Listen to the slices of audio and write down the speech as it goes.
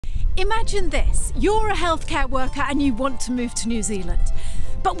Imagine this, you're a healthcare worker and you want to move to New Zealand.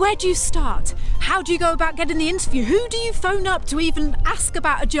 But where do you start? How do you go about getting the interview? Who do you phone up to even ask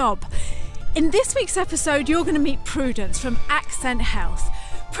about a job? In this week's episode, you're going to meet Prudence from Accent Health.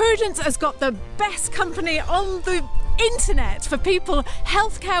 Prudence has got the best company on the internet for people,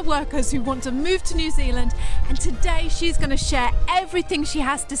 healthcare workers who want to move to New Zealand, and today she's going to share everything she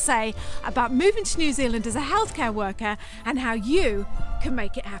has to say about moving to New Zealand as a healthcare worker and how you can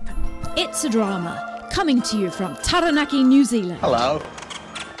make it happen. It's a Drama, coming to you from Taranaki, New Zealand. Hello.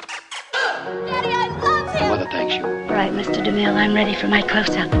 Daddy, I love him! Mother thanks you. Right, Mr. DeMille, I'm ready for my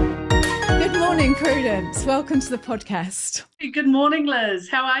close-up. Good morning, Prudence. Welcome to the podcast. Good morning, Liz.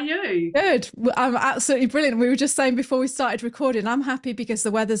 How are you? Good. I'm absolutely brilliant. We were just saying before we started recording, I'm happy because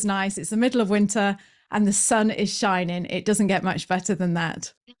the weather's nice. It's the middle of winter and the sun is shining. It doesn't get much better than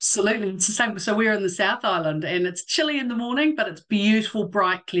that. Absolutely. It's the same. So we're in the South Island and it's chilly in the morning, but it's beautiful,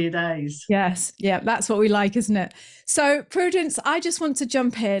 bright, clear days. Yes. Yeah, that's what we like, isn't it? So, Prudence, I just want to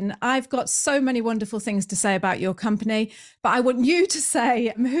jump in. I've got so many wonderful things to say about your company, but I want you to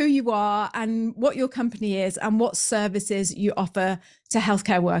say who you are and what your company is and what services you offer to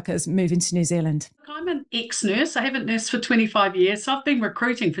healthcare workers moving to New Zealand. I'm an ex-nurse. I haven't nursed for 25 years, so I've been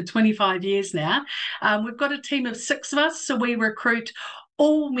recruiting for 25 years now. We've got a team of 6 of us, so we recruit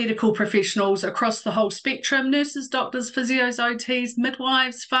all medical professionals across the whole spectrum: nurses, doctors, physios, OTs,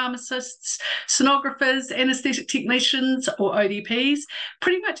 midwives, pharmacists, sonographers, anaesthetic technicians or ODPs,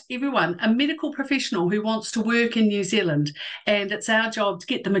 pretty much everyone, a medical professional who wants to work in New Zealand. And it's our job to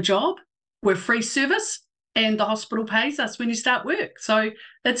get them a job. We're free service and the hospital pays us when you start work. So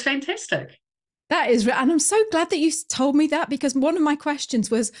it's fantastic. That is, and I'm so glad that you told me that, because one of my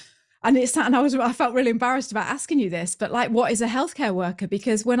questions was, I felt really embarrassed about asking you this, but like, what is a healthcare worker?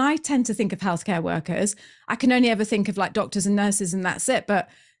 Because when I tend to think of healthcare workers, I can only ever think of like doctors and nurses and that's it. But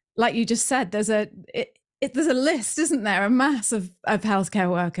like you just said, there's a list, isn't there? A mass of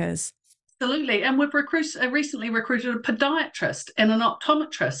healthcare workers. Absolutely. And we've recently recruited a podiatrist and an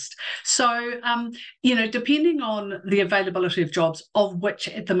optometrist. So, depending on the availability of jobs, of which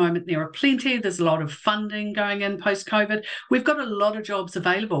at the moment there are plenty, there's a lot of funding going in post-COVID. We've got a lot of jobs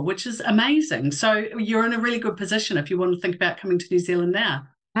available, which is amazing. So you're in a really good position if you want to think about coming to New Zealand now.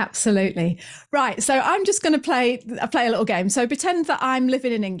 Absolutely. Right. So I'm just going to play a little game. So pretend that I'm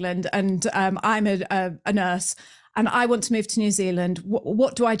living in England and I'm a nurse. And I want to move to New Zealand.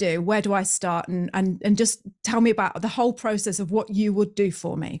 What do I do? Where do I start? And just tell me about the whole process of what you would do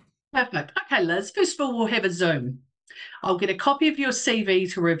for me. Perfect. Okay, Liz, first of all, we'll have a Zoom. I'll get a copy of your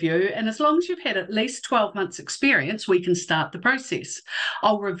CV to review, and as long as you've had at least 12 months experience, we can start the process.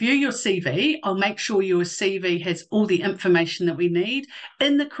 I'll review your CV. I'll make sure your CV has all the information that we need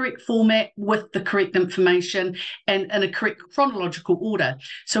in the correct format with the correct information and in a correct chronological order.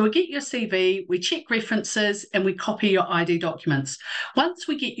 So we get your CV, we check references, and we copy your ID documents. Once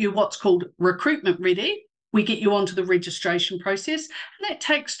we get you what's called recruitment ready, we get you onto the registration process, and that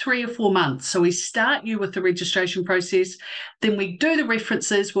takes 3 or 4 months. So we start you with the registration process, then we do the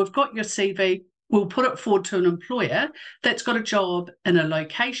references, we've got your CV, we'll put it forward to an employer that's got a job in a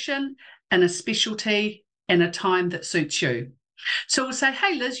location, and a specialty, and a time that suits you. So we'll say,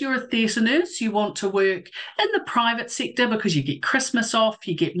 hey, Liz, you're a theatre nurse. You want to work in the private sector because you get Christmas off,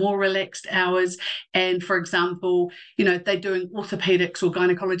 you get more relaxed hours. And for example, they're doing orthopedics or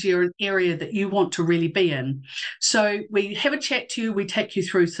gynecology or an area that you want to really be in. So we have a chat to you. We take you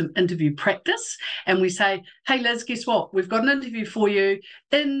through some interview practice and we say, hey, Liz, guess what? We've got an interview for you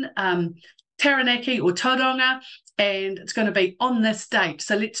in Taranaki or Tauranga, and it's going to be on this date.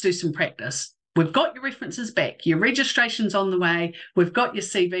 So let's do some practice. We've got your references back, your registration's on the way, we've got your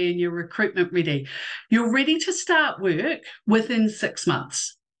CV and your recruitment ready. You're ready to start work within 6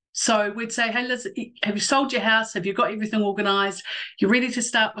 months. So we'd say, hey, Liz, have you sold your house? Have you got everything organised? You're ready to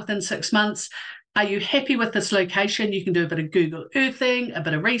start within 6 months. Are you happy with this location? You can do a bit of Google Earthing, a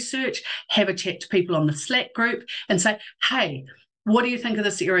bit of research, have a chat to people on the Slack group and say, hey, what do you think of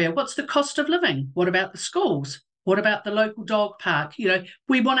this area? What's the cost of living? What about the schools? What about the local dog park?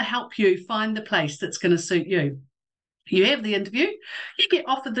 We want to help you find the place that's going to suit you. You have the interview, you get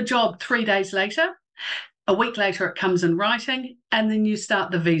offered the job 3 days later. A week later, it comes in writing, and then you start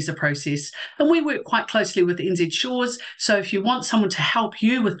the visa process. And we work quite closely with NZ Shores. So if you want someone to help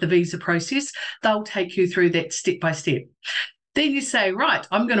you with the visa process, they'll take you through that step by step. Then you say, right,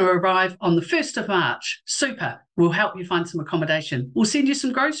 I'm going to arrive on the 1st of March. Super. We'll help you find some accommodation. We'll send you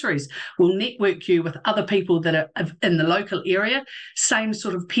some groceries. We'll network you with other people that are in the local area, same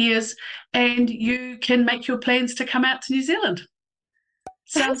sort of peers, and you can make your plans to come out to New Zealand.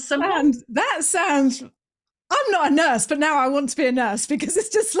 Sounds simple. That sounds I'm not a nurse, but now I want to be a nurse because it's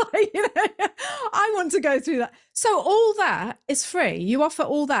just like, I want to go through that. So all that is free. You offer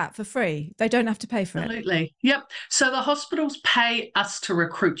all that for free. They don't have to pay for it. Absolutely. Yep. So the hospitals pay us to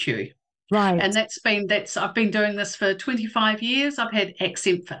recruit you. Right. And I've been doing this for 25 years. I've had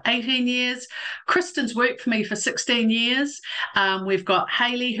Accent for 18 years. Kristen's worked for me for 16 years. We've got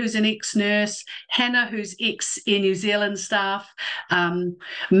Hayley, who's an ex-nurse, Hannah, who's ex-Air New Zealand staff,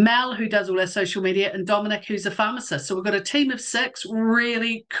 Mel, who does all our social media, and Dominic, who's a pharmacist. So we've got a team of 6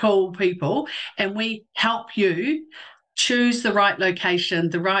 really cool people, and we help you choose the right location,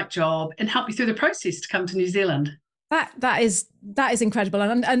 the right job, and help you through the process to come to New Zealand. That is incredible.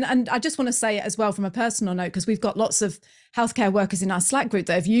 And I just want to say it as well from a personal note, because we've got lots of healthcare workers in our Slack group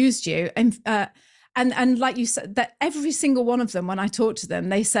that have used you. And like you said, that every single one of them, when I talk to them,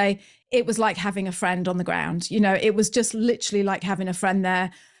 they say it was like having a friend on the ground. It was just literally like having a friend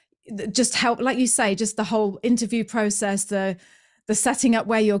there. Just help, like you say, just the whole interview process, the setting up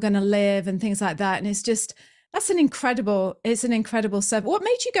where you're going to live and things like that. And it's an incredible service. What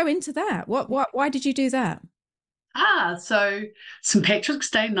made you go into that? Why did you do that? So St Patrick's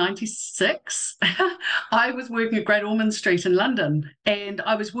Day 96, I was working at Great Ormond Street in London, and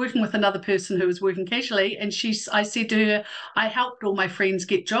I was working with another person who was working casually, and I said to her, I helped all my friends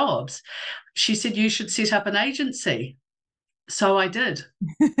get jobs. She said, you should set up an agency. So I did.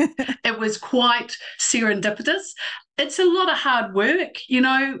 It was quite serendipitous. It's a lot of hard work,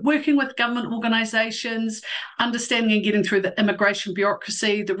 working with government organisations, understanding and getting through the immigration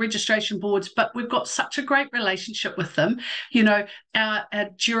bureaucracy, the registration boards, but we've got such a great relationship with them. Our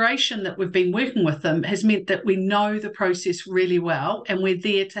duration that we've been working with them has meant that we know the process really well, and we're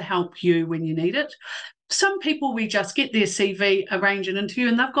there to help you when you need it. Some people, we just get their CV, arrange an interview,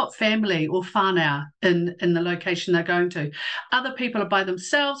 and they've got family or whānau in the location they're going to. Other people are by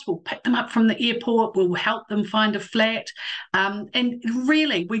themselves. We'll pick them up from the airport. We'll help them find a flat. And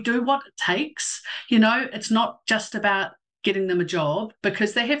really, we do what it takes. It's not just about getting them a job,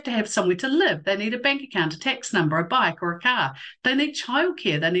 because they have to have somewhere to live. They need a bank account, a tax number, a bike or a car. They need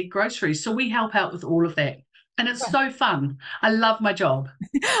childcare. They need groceries. So we help out with all of that. And it's so fun. I love my job.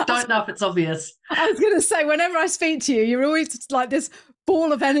 Don't know if it's obvious. I was going to say, whenever I speak to you, you're always like this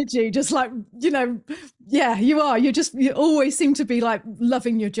ball of energy, just like, yeah, you are. You always seem to be like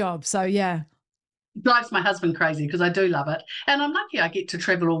loving your job. So, yeah. It drives my husband crazy because I do love it. And I'm lucky I get to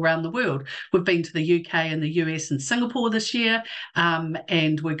travel all around the world. We've been to the UK and the US and Singapore this year,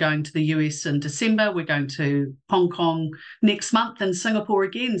 and we're going to the US in December. We're going to Hong Kong next month and Singapore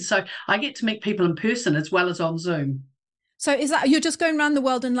again. So I get to meet people in person as well as on Zoom. So is that, you're just going around the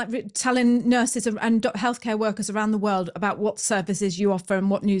world and like telling nurses and healthcare workers around the world about what services you offer and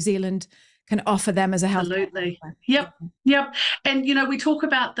what New Zealand can offer them as a health. Absolutely. Yep. And, we talk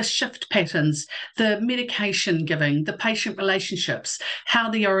about the shift patterns, the medication giving, the patient relationships, how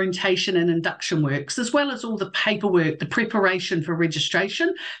the orientation and induction works, as well as all the paperwork, the preparation for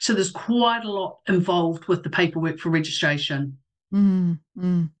registration. So there's quite a lot involved with the paperwork for registration. Oh,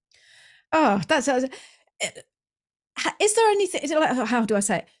 that's... Is there anything, how do I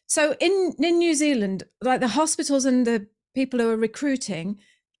say it? So in New Zealand, like the hospitals and the people who are recruiting,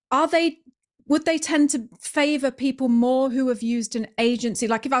 would they tend to favour people more who have used an agency?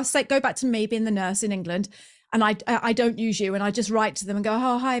 Like if I say, go back to me being the nurse in England, and I don't use you, and I just write to them and go,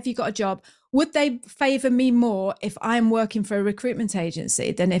 oh, hi, have you got a job? Would they favour me more if I'm working for a recruitment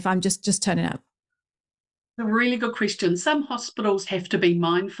agency than if I'm just turning up? A really good question. Some hospitals have to be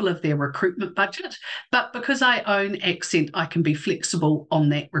mindful of their recruitment budget, but because I own Accent, I can be flexible on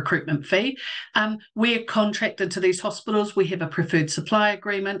that recruitment fee. We're contracted to these hospitals. We have a preferred supply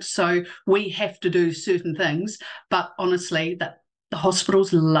agreement, so we have to do certain things. But honestly, the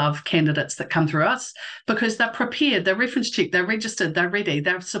hospitals love candidates that come through us because they're prepared, they're reference checked, they're registered, they're ready,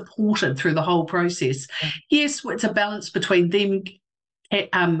 they're supported through the whole process. Yes, it's a balance between them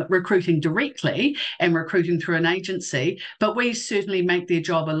recruiting directly and recruiting through an agency, but we certainly make their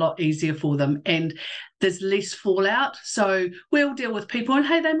job a lot easier for them, and there's less fallout. So we'll deal with people and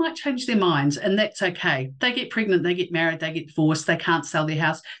hey, they might change their minds, and that's okay. They get pregnant, they get married, they get divorced, they can't sell their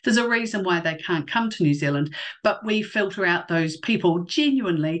house. There's a reason why they can't come to New Zealand, but we filter out those people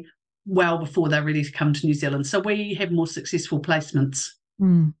genuinely well before they're ready to come to New Zealand. So we have more successful placements.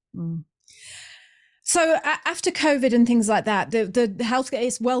 So after COVID and things like that, the healthcare,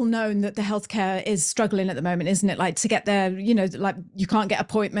 it's well known that the healthcare is struggling at the moment, isn't it? Like to get there, like you can't get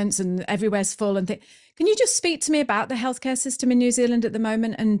appointments and everywhere's full and things. Can you just speak to me about the healthcare system in New Zealand at the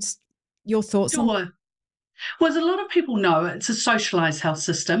moment and your thoughts on it? Well, as a lot of people know, it's a socialised health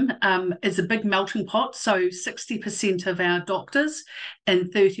system. It's a big melting pot. So 60% of our doctors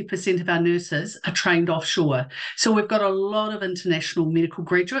and 30% of our nurses are trained offshore. So we've got a lot of international medical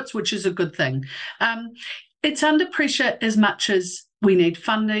graduates, which is a good thing. It's under pressure as much as we need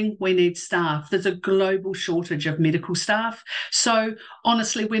funding, we need staff. There's a global shortage of medical staff. So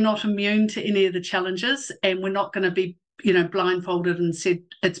honestly, we're not immune to any of the challenges, and we're not going to be blindfolded and said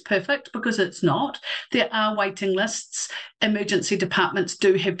it's perfect, because it's not. There are waiting lists. Emergency departments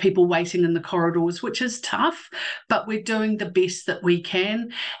do have people waiting in the corridors, which is tough, but we're doing the best that we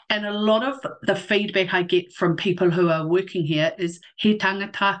can. And a lot of the feedback I get from people who are working here is he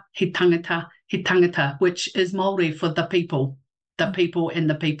tangata, he tangata, he tangata, which is Māori for the people. The people and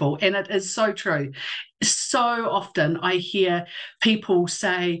the people. And it is so true. So often I hear people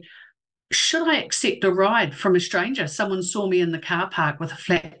say, should I accept a ride from a stranger? Someone saw me in the car park with a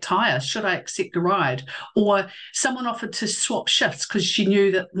flat tyre. Should I accept a ride? Or someone offered to swap shifts because she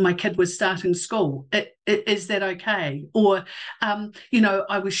knew that my kid was starting school. Is that okay? Or,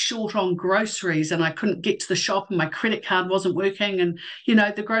 I was short on groceries and I couldn't get to the shop and my credit card wasn't working. And,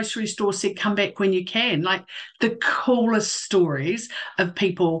 the grocery store said, come back when you can. Like the coolest stories of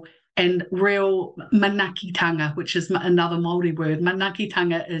people. And real manakitanga, which is another Māori word.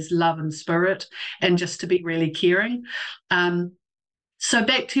 Manakitanga is love and spirit, and just to be really caring. So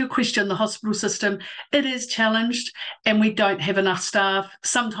back to your question, the hospital system, it is challenged and we don't have enough staff.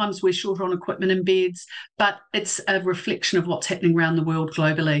 Sometimes we're short on equipment and beds, but it's a reflection of what's happening around the world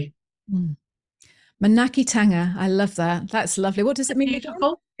globally. Manakitanga, I love that. That's lovely. What does it mean?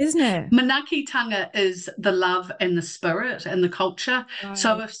 Beautiful, isn't it? Manakitanga is the love and the spirit and the culture. Right.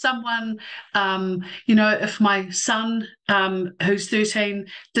 So if someone, if my son, who's 13,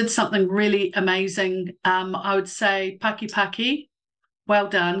 did something really amazing, I would say paki paki, well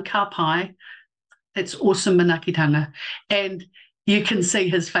done, ka pai. It's awesome, manakitanga. And you can see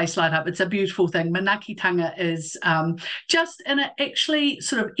his face light up. It's a beautiful thing. Manakitanga is and it actually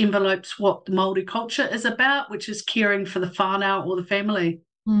sort of envelopes what the Māori culture is about, which is caring for the whānau or the family.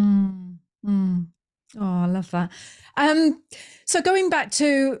 Oh, I love that. So going back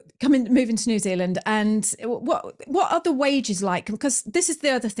to moving to New Zealand, and what are the wages like? Because this is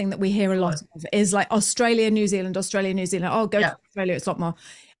the other thing that we hear a lot of is like Australia, New Zealand. Oh, go to Australia, it's a lot more.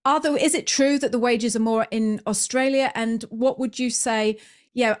 Is it true that the wages are more in Australia? And what would you say?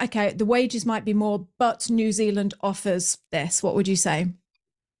 Yeah, okay, the wages might be more, but New Zealand offers this. What would you say?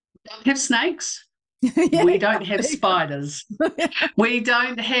 Don't have snakes. We don't have spiders. We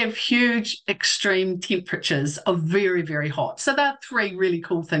don't have huge extreme temperatures of very, very hot. So there are three really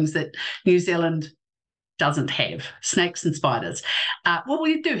cool things that New Zealand doesn't have: snakes and spiders. Well,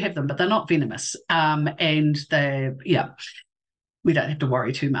 we do have them, but they're not venomous. And we don't have to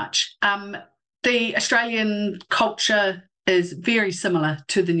worry too much. The Australian culture is very similar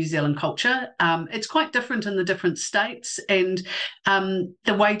to the New Zealand culture. It's quite different in the different states, and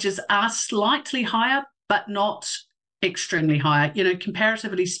the wages are slightly higher, but not extremely higher.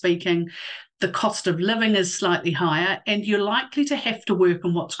 Comparatively speaking, the cost of living is slightly higher, and you're likely to have to work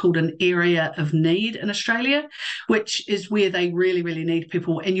in what's called an area of need in Australia, which is where they really, really need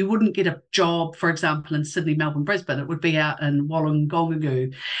people. And you wouldn't get a job, for example, in Sydney, Melbourne, Brisbane. It would be out in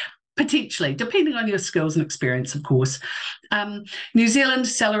Wollongong, potentially, depending on your skills and experience, of course. New Zealand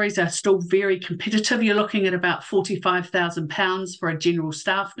salaries are still very competitive. You're looking at about £45,000 for a general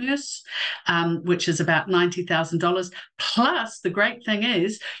staff nurse, which is about $90,000. Plus, the great thing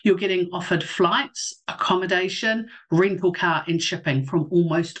is you're getting offered flights, accommodation, rental car and shipping from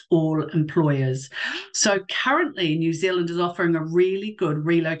almost all employers. So currently, New Zealand is offering a really good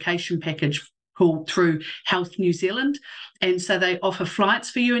relocation package called through Health New Zealand. And so they offer flights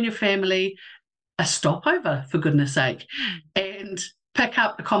for you and your family, a stopover, for goodness sake, and pick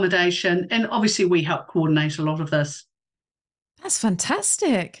up accommodation. And obviously we help coordinate a lot of this. That's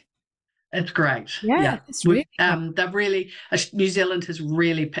fantastic. It's great. Yeah. It's really New Zealand has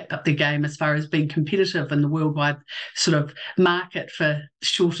really picked up the game as far as being competitive in the worldwide sort of market for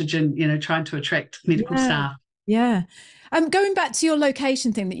shortage and, trying to attract medical staff. Yeah. Going back to your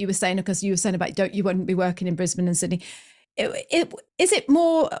location thing that you were saying, because you were saying about you wouldn't be working in Brisbane and Sydney. Is it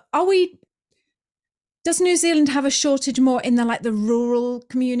more, does New Zealand have a shortage more in the rural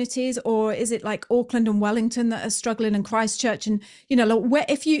communities, or is it like Auckland and Wellington that are struggling, and Christchurch, and where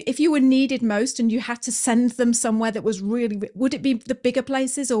if you were needed most and you had to send them somewhere that was really, would it be the bigger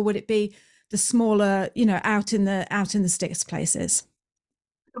places or would it be the smaller, out in the sticks places?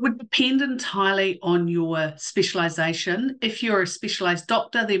 It would depend entirely on your specialisation. If you're a specialised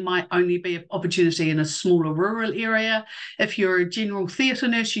doctor, there might only be an opportunity in a smaller rural area. If you're a general theatre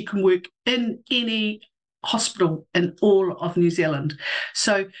nurse, you can work in any hospital in all of New Zealand.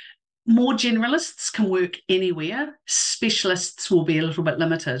 So more generalists can work anywhere. Specialists will be a little bit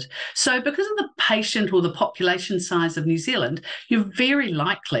limited. So because of the patient or the population size of New Zealand, you're very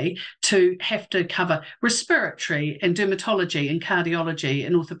likely to have to cover respiratory and dermatology and cardiology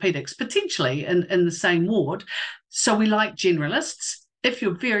and orthopedics, potentially in the same ward. So we like generalists. If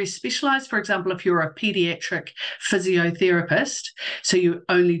you're very specialised, for example, if you're a paediatric physiotherapist, so you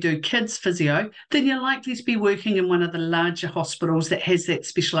only do kids physio, then you're likely to be working in one of the larger hospitals that has that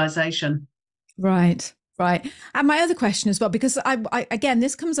specialisation. Right. And my other question as well, because I again,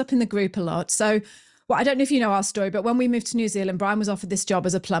 this comes up in the group a lot. So, well, I don't know if you know our story, but when we moved to New Zealand, Brian was offered this job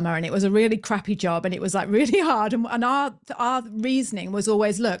as a plumber, and it was a really crappy job, and it was like really hard. And our reasoning was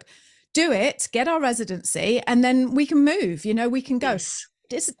always, look, do it, get our residency, and then we can move, we can go. Yes.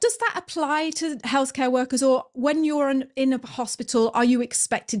 Does that apply to healthcare workers, or when you're in a hospital, are you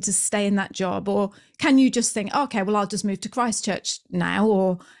expected to stay in that job, or can you just think, okay, well, I'll just move to Christchurch now,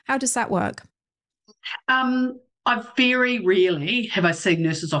 or how does that work? I very rarely have I seen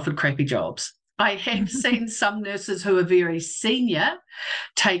nurses offered crappy jobs. I have seen some nurses who are very senior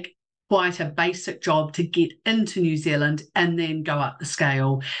take quite a basic job to get into New Zealand and then go up the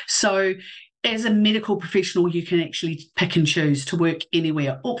scale. So as a medical professional, you can actually pick and choose to work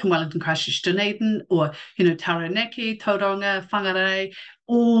anywhere, Auckland, Wellington, Christchurch, Dunedin, or, Taranaki, Tauranga, Whangarei,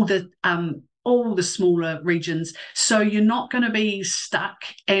 all the smaller regions. So you're not going to be stuck.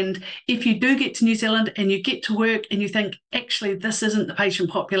 And if you do get to New Zealand and you get to work and you think, actually, this isn't the patient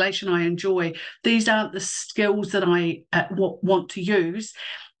population I enjoy, these aren't the skills that I want to use,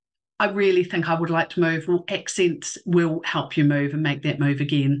 I really think I would like to move. Well, accents will help you move and make that move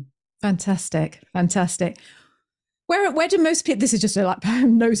again. Fantastic. Where do most people, this is just a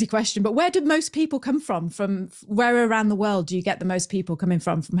nosy question, but where do most people come from? From where around the world do you get the most people coming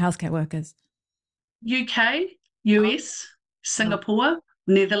from healthcare workers? UK, US, Singapore,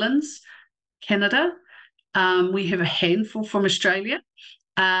 Netherlands, Canada. We have a handful from Australia.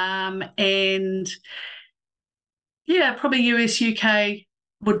 And yeah, probably US, UK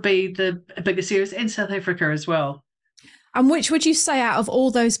would be the biggest areas, and South Africa as well. And which would you say out of all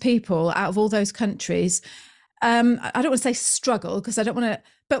those people, out of all those countries, I don't want to say struggle because I don't want to,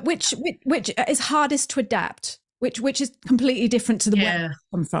 but which is hardest to adapt? Which is completely different to the where you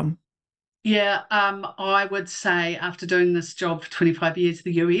come from? Yeah, I would say after doing this job for 25 years,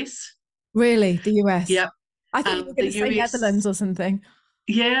 the US. Really? The US? Yep. I thought you were going to say Netherlands or something.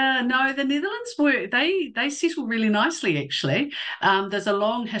 Yeah, no, the Netherlands they settle really nicely, actually. There's a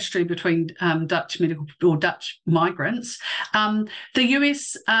long history between Dutch migrants. The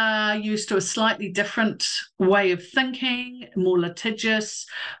US are used to a slightly different way of thinking, more litigious,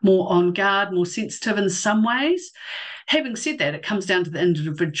 more on guard, more sensitive in some ways. Having said that, it comes down to the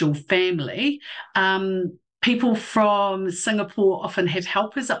individual family. People from Singapore often have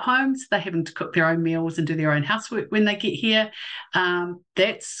helpers at home, so they're having to cook their own meals and do their own housework when they get here.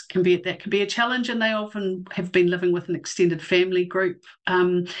 That can be a challenge, and they often have been living with an extended family group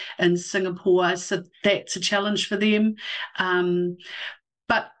in Singapore, so that's a challenge for them.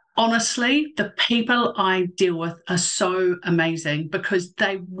 But honestly, the people I deal with are so amazing because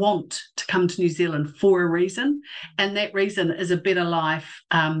they want to come to New Zealand for a reason, and that reason is a better life.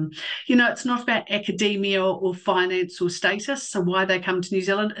 It's not about academia or finance or status, so why they come to New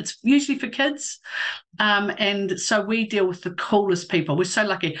Zealand, it's usually for kids. And so we deal with the coolest people. We're so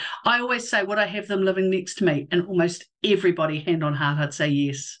lucky. I always say, would I have them living next to me? And almost everybody, hand on heart, I'd say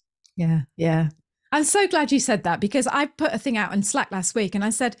yes. Yeah. I'm so glad you said that, because I put a thing out on Slack last week and I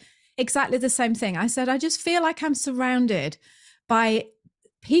said exactly the same thing. I said, I just feel like I'm surrounded by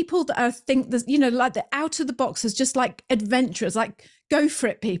people that I think that, like the out of the boxes, just like adventurers, like go for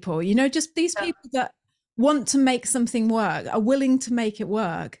it people, just these people that want to make something work, are willing to make it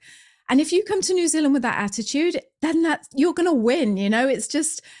work. And if you come to New Zealand with that attitude, then you're going to win. It's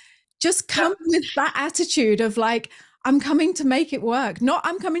just come with that attitude of like, I'm coming to make it work, not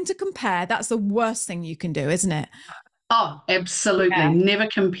I'm coming to compare. That's the worst thing you can do, isn't it? Oh, absolutely. Yeah. Never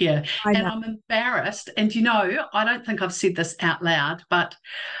compare. And I'm embarrassed. And I don't think I've said this out loud, but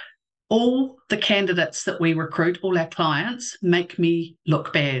all the candidates that we recruit, all our clients, make me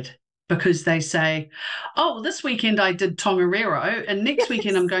look bad because they say, oh, this weekend I did Tongariro, and next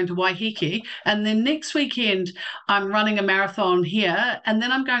weekend I'm going to Waiheke, and then next weekend I'm running a marathon here, and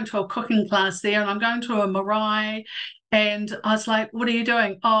then I'm going to a cooking class there, and I'm going to a marae. And I was like, what are you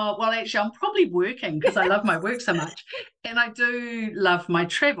doing? Oh, well, actually, I'm probably working because I love my work so much. And I do love my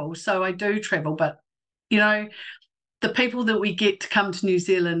travel, so I do travel. But, the people that we get to come to New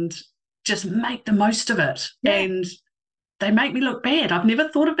Zealand just make the most of it. Yeah. And they make me look bad. I've never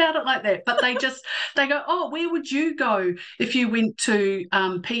thought about it like that. But they go, oh, where would you go if you went to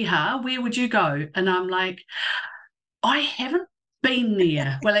Piha? Where would you go? And I'm like, I haven't been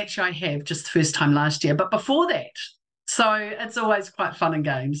there. Well, actually, I have just the first time last year, but before that. So it's always quite fun and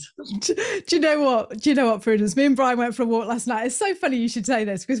games. Do you know what, Prudence? Me and Brian went for a walk last night. It's so funny you should say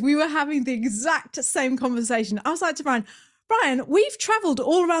this, because we were having the exact same conversation. I was like to Brian, we've travelled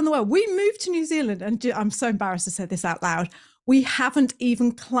all around the world. We moved to New Zealand, and I'm so embarrassed to say this out loud. We haven't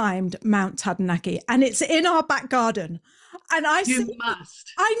even climbed Mount Taranaki, and it's in our back garden. And you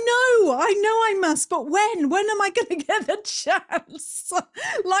must. I know I must, but when am I going to get the chance?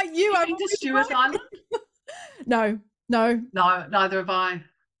 Like you, Have you been to Stewart Island? No, neither have I.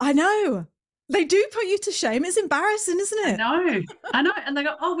 I know. They do put you to shame. It's embarrassing, isn't it? I know. And they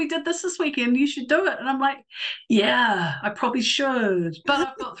go, oh, we did this weekend. You should do it. And I'm like, yeah, I probably should. But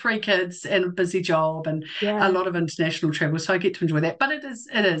I've got 3 kids and a busy job and a lot of international travel, so I get to enjoy that. But it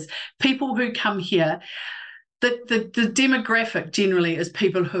is. People who come here, the demographic generally is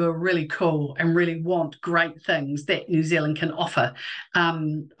people who are really cool and really want great things that New Zealand can offer.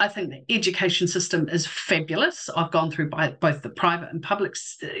 I think the education system is fabulous. I've gone through both the private and public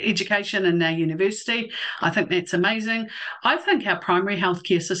education and now university. I think that's amazing. I think our primary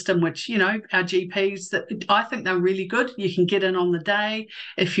healthcare system, which, our GPs, I think they're really good. You can get in on the day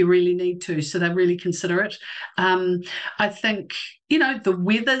if you really need to, so they really consider it. I think the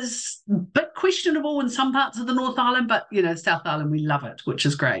weather's a bit questionable in some parts of the North Island, but, South Island, we love it, which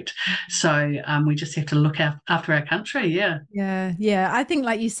is great. So we just have to look after our country, yeah. Yeah. I think,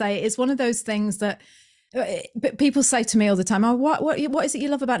 like you say, it's one of those things that people say to me all the time, oh, what is it you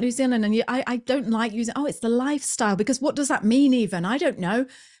love about New Zealand? And I don't like using, it's the lifestyle, because what does that mean even? I don't know.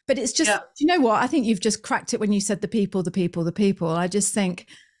 But it's just, you know what? I think you've just cracked it when you said the people. I just think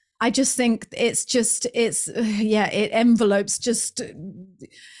it envelopes just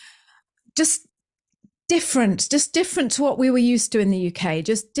different to what we were used to in the UK,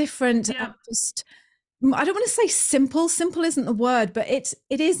 just different. I don't want to say simple isn't the word, but it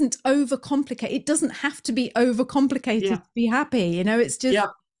isn't overcomplicated. It doesn't have to be overcomplicated to be happy. It's just,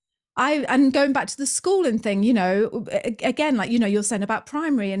 and going back to the schooling thing, again, like, you're saying about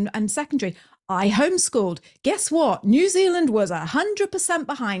primary and secondary, I homeschooled. Guess what? New Zealand was 100%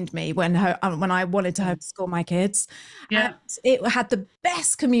 behind me when I wanted to homeschool my kids. Yeah. And it had the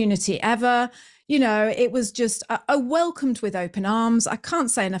best community ever. It was just welcomed with open arms. I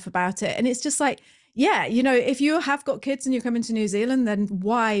can't say enough about it. And it's just like, if you have got kids and you're coming to New Zealand, then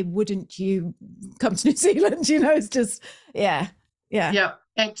why wouldn't you come to New Zealand? It's just, yeah. Yeah,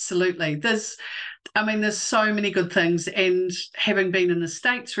 absolutely. There's so many good things. And having been in the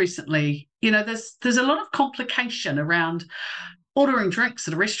States recently, there's a lot of complication around ordering drinks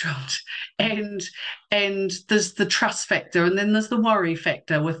at a restaurant, and there's the trust factor, and then there's the worry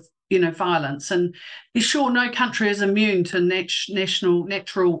factor with violence. And you're sure no country is immune to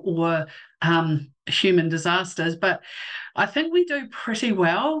natural or human disasters, but I think we do pretty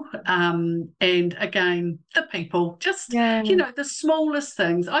well. And again, the people, just the smallest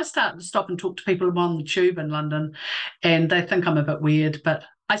things. I start to stop and talk to people on the tube in London, and they think I'm a bit weird, but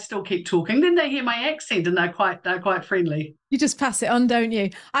I still keep talking. Then they hear my accent and they're quite friendly. You just pass it on, don't you?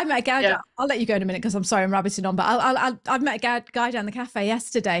 I met a guy. I'll let you go in a minute because I'm sorry I'm rabbiting on. But I've met a guy down the cafe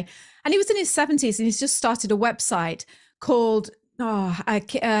yesterday, and he was in his 70s, and he's just started a website called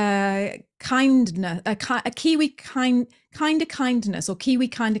Kiwi Kind of Kindness, or Kiwi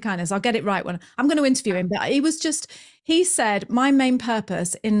Kind of Kindness. I'll get it right when I'm going to interview him. But he said, my main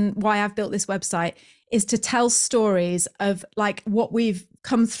purpose in why I've built this website is to tell stories of like what we've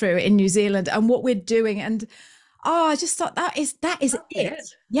come through in New Zealand and what we're doing. And I just thought that is it.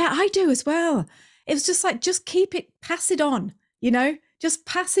 Yeah, I do as well. It was just like, just pass it on, just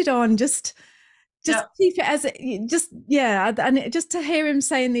pass it on, just keep it as it, and just to hear him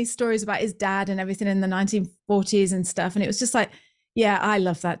saying these stories about his dad and everything in the 1940s and stuff, and it was just like, I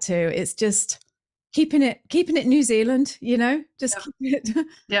love that too. It's just keeping it New Zealand, just keep it.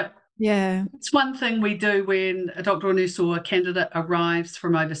 Yeah. It's one thing we do when a doctor or nurse or a candidate arrives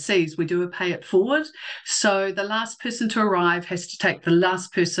from overseas. We do a pay it forward. So the last person to arrive has to take the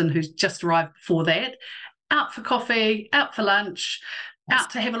last person who's just arrived before that out for coffee, out for lunch,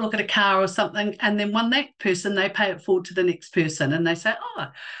 out to have a look at a car or something. And then when that person, they pay it forward to the next person, and they say,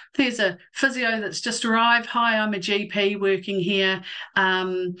 there's a physio that's just arrived. Hi, I'm a GP working here.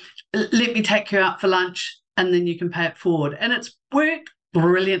 Let me take you out for lunch, and then you can pay it forward. And it's worked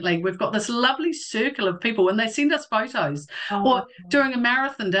brilliantly. We've got this lovely circle of people, and they send us photos. Or during a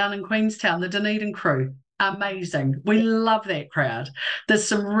marathon down in Queenstown, the Dunedin crew, amazing. We love that crowd. There's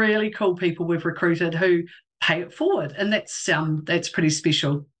some really cool people we've recruited who pay it forward. And that's pretty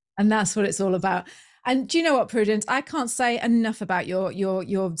special. And that's what it's all about. And do you know what, Prudence? I can't say enough about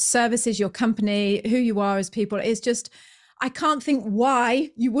your services, your company, who you are as people. It's just, I can't think why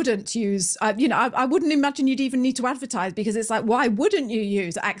you wouldn't use, I wouldn't imagine you'd even need to advertise, because it's like, why wouldn't you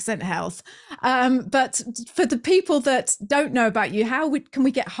use Accent Health? But for the people that don't know about you, how can we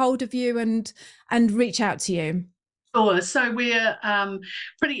get hold of you and reach out to you? Sure. So we're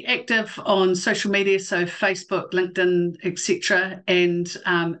pretty active on social media, so Facebook, LinkedIn, etc., and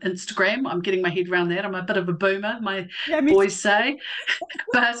Instagram. I'm getting my head around that. I'm a bit of a boomer, my boys say.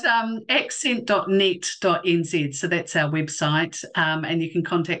 But accent.net.nz, so that's our website, and you can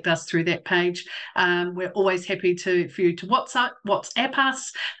contact us through that page. We're always happy for you to WhatsApp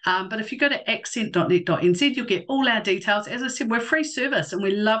us. But if you go to accent.net.nz, you'll get all our details. As I said, we're a free service, and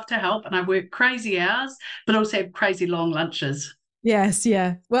we love to help. And I work crazy hours, but also have crazy long lunches. Yes,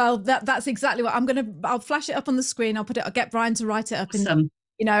 yeah. Well, that's exactly what I'll flash it up on the screen. I'll get Brian to write it up. Awesome.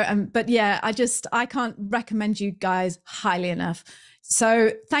 But yeah, I can't recommend you guys highly enough.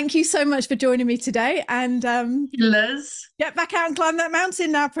 So thank you so much for joining me today. And Liz, get back out and climb that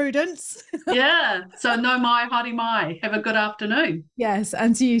mountain now, Prudence. Yeah. So no mai, haere mai. Have a good afternoon. Yes,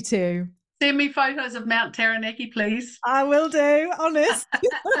 and to you too. Send me photos of Mount Taranaki, please. I will do, honest.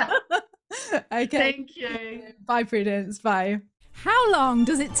 Okay. Thank you. Bye, Prudence. Bye. How long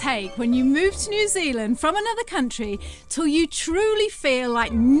does it take when you move to New Zealand from another country till you truly feel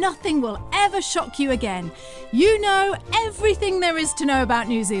like nothing will ever shock you again? You know everything there is to know about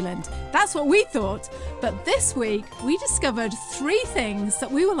New Zealand. That's what we thought. But this week we discovered 3 things that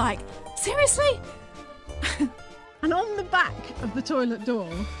we were like, seriously? And on the back of the toilet door,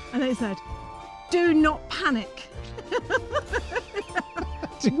 and they said, do not panic.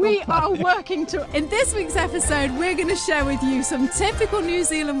 We are working to. In this week's episode, we're going to share with you some typical New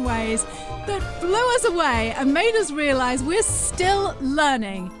Zealand ways that blew us away and made us realise we're still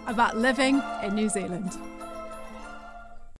learning about living in New Zealand.